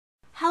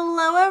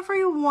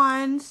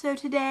everyone, so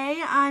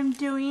today I'm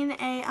doing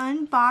a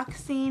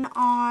unboxing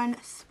on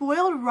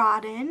Spoiled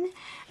Rotten,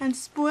 and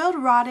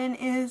Spoiled Rotten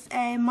is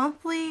a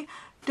monthly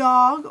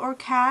dog or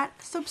cat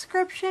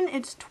subscription.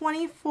 It's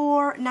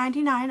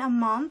 $24.99 a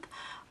month,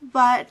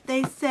 but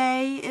they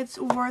say it's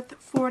worth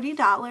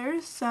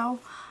 $40, so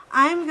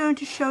I'm going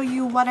to show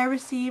you what I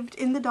received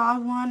in the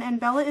dog one, and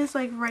Bella is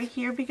like right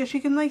here because she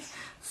can like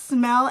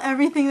smell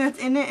everything that's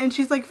in it and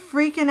she's like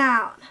freaking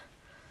out.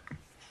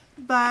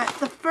 But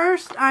the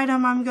first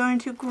item I'm going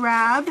to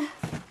grab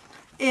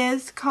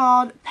is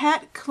called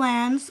Pet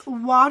Cleanse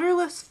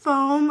Waterless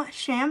Foam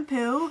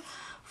Shampoo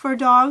for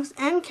dogs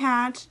and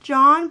cats.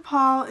 John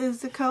Paul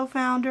is the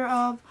co-founder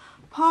of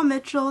Paul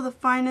Mitchell, the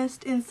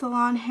finest in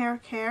salon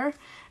hair care,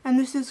 and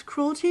this is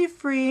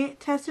cruelty-free,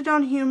 tested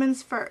on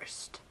humans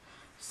first.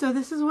 So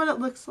this is what it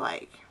looks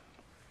like.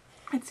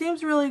 It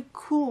seems really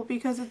cool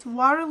because it's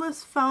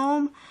waterless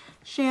foam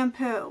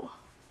shampoo.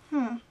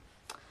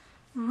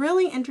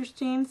 Really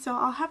interesting, so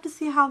I'll have to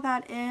see how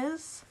that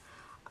is.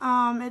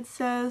 It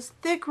says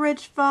thick,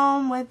 rich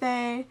foam with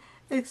a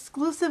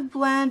exclusive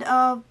blend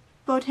of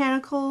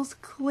botanicals,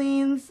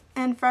 cleans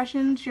and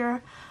freshens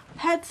your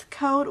pet's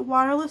coat.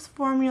 Waterless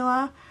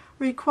formula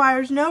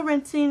requires no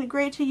rinsing,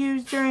 great to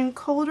use during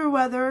colder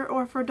weather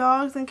or for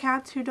dogs and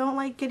cats who don't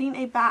like getting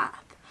a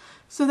bath.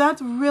 So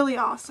that's really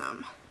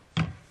awesome.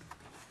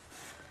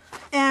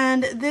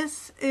 And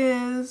this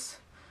is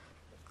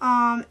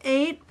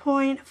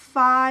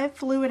 8.5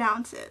 fluid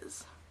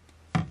ounces.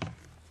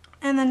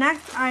 And the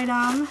next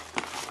item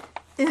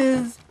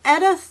is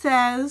Etta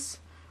Says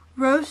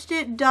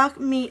Roasted Duck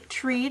Meat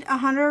Treat,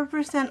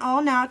 100%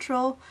 all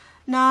natural,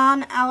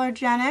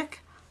 non-allergenic,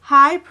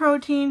 high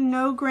protein,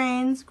 no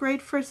grains,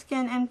 great for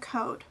skin and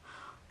coat.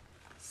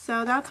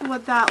 So that's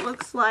what that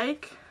looks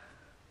like.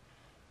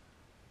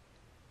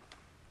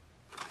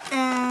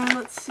 And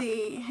let's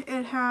see,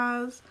 it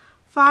has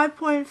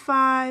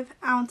 5.5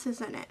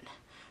 ounces in it.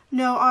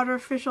 No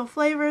artificial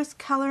flavors,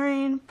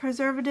 coloring,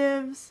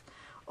 preservatives,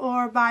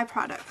 or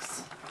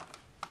byproducts.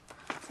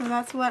 So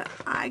that's what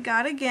I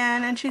got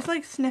again. And she's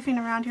like sniffing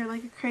around here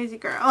like a crazy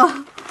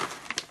girl.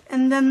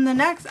 And then the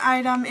next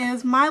item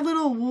is My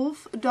Little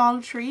Wolf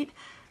Dog Treat.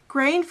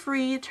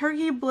 Grain-free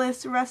turkey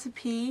bliss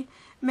recipe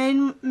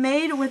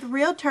made with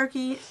real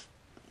turkey.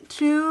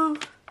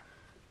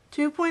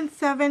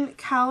 2.7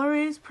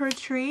 calories per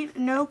treat.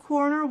 No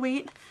corn or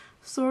wheat.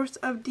 Source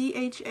of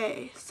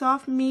DHA.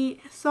 Soft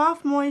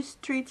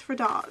moist treats for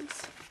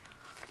dogs.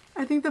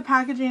 I think the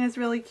packaging is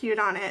really cute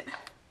on it.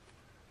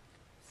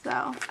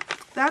 So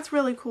that's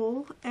really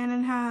cool, and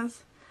it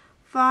has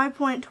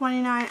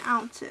 5.29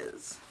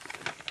 ounces.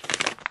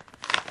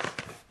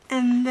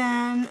 And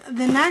then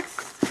the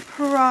next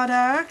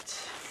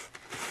product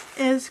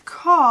is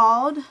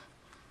called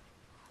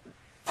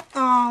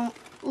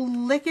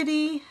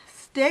Lickety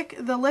Stick,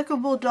 the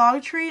lickable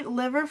dog treat,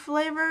 liver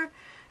flavor.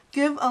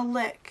 Give a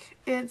lick.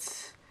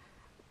 It's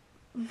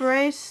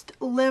braced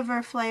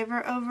liver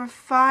flavor, over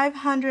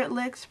 500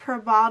 licks per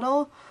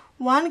bottle,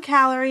 1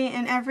 calorie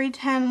in every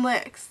 10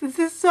 licks. This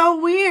is so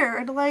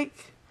weird.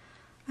 Like,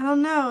 I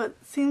don't know, it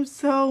seems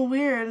so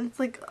weird. It's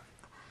like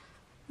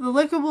the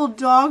lickable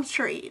dog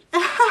treat.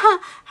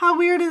 How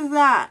weird is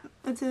that?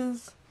 It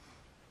says,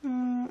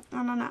 I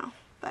don't know,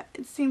 but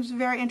it seems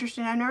very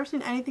interesting. I've never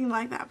seen anything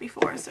like that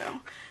before,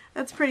 so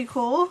that's pretty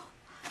cool.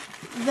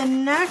 The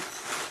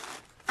next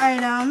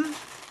item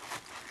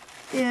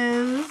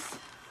is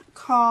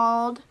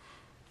called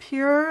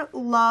Pure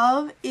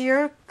Love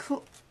Ear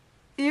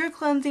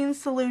Cleansing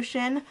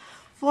Solution,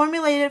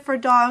 formulated for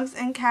dogs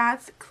and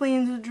cats.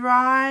 Cleans,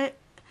 dries,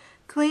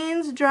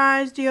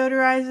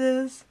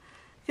 deodorizes,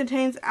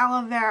 contains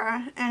aloe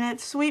vera, and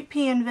it's sweet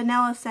pea and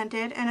vanilla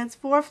scented, and it's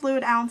 4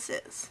 fluid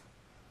ounces.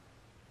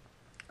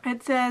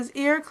 It says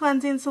ear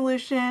cleansing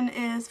solution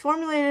is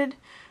formulated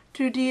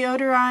to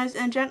deodorize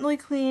and gently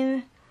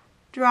clean,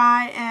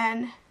 dry,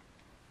 and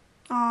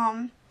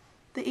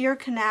the ear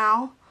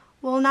canal.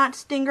 Will not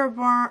sting or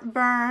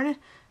burn.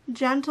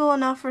 Gentle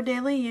enough for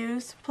daily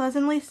use.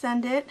 Pleasantly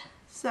scented.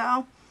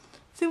 So,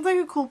 seems like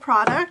a cool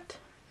product.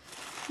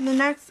 And the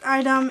next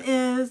item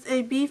is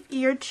a beef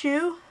ear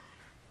chew.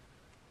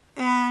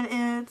 And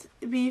it's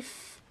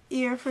beef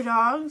ear for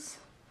dogs.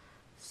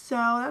 So,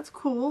 that's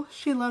cool.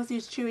 She loves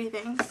these chewy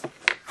things.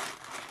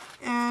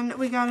 And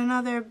we got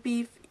another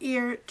beef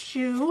ear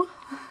chew.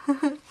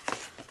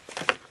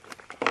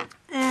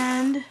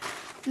 And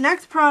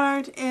next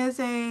product is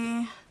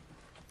a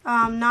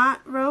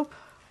knot rope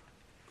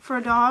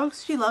for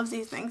dogs. She loves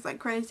these things like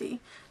crazy.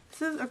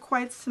 This is a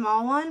quite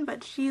small one,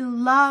 but she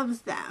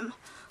loves them.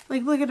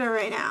 Like, look at her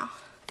right now.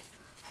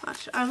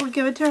 Watch, I will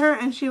give it to her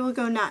and she will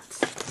go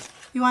nuts.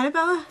 You want it,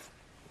 Bella?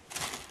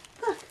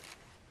 Look.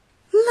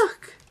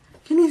 Look.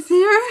 Can you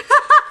see her?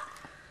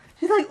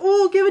 She's like,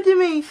 oh, give it to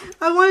me.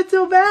 I want it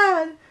so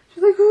bad.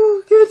 She's like,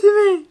 oh, give it to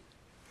me.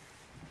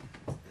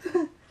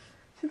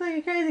 She's like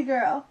a crazy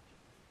girl.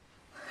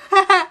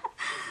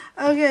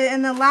 Okay,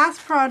 and the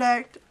last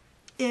product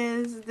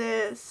is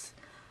this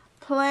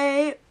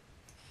Play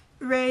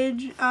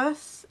Rage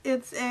Us.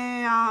 It's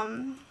a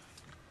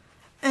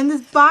And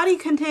this body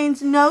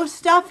contains no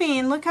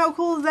stuffing. Look how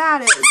cool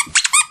that is.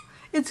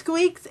 It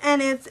squeaks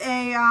and it's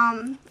a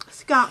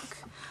skunk.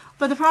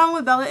 But the problem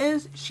with Bella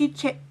is she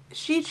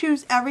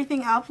chews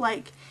everything up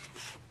like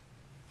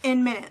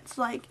in minutes.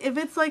 Like if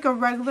it's like a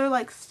regular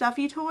like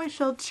stuffy toy,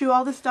 she'll chew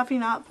all the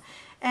stuffing up.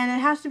 And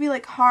it has to be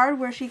like hard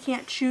where she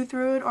can't chew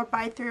through it or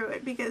bite through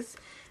it because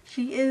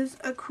she is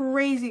a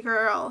crazy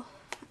girl.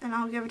 And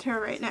I'll give it to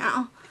her right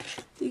now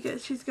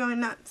because she's going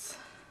nuts.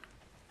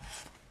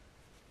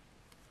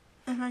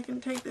 If I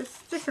can take this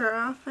sticker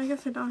off. I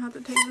guess I don't have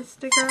to take the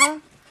sticker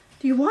off.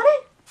 Do you want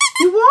it?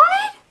 You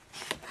want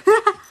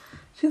it?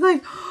 She's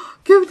like, oh,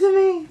 give it to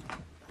me.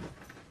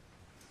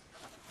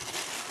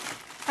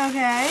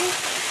 Okay,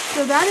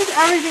 so that is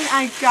everything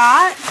I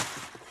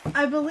got.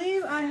 I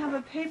believe I have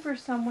a paper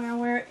somewhere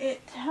where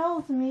it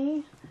tells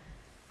me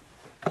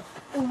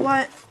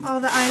what all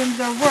the items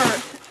are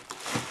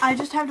worth. I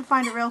just have to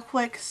find it real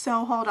quick,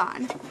 so hold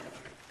on.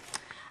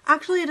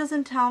 Actually, it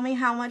doesn't tell me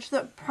how much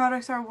the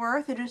products are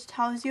worth. It just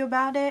tells you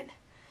about it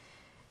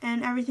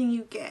and everything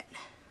you get.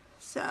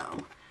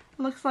 So,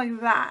 it looks like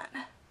that.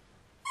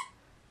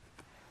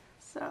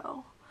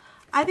 So,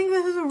 I think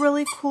this is a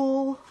really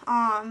cool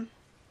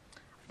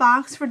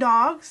box for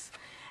dogs.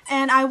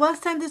 And I was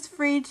sent this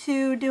free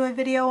to do a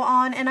video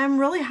on, and I'm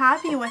really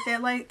happy with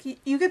it. Like,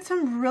 you get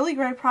some really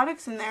great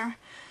products in there.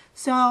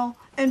 So,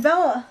 and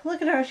Bella,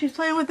 look at her. She's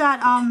playing with that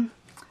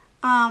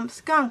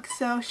skunk.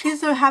 So,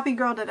 she's a happy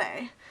girl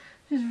today.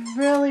 She's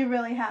really,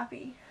 really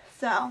happy.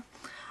 So,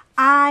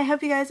 I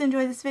hope you guys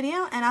enjoyed this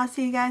video, and I'll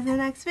see you guys in the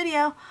next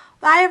video.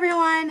 Bye,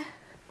 everyone.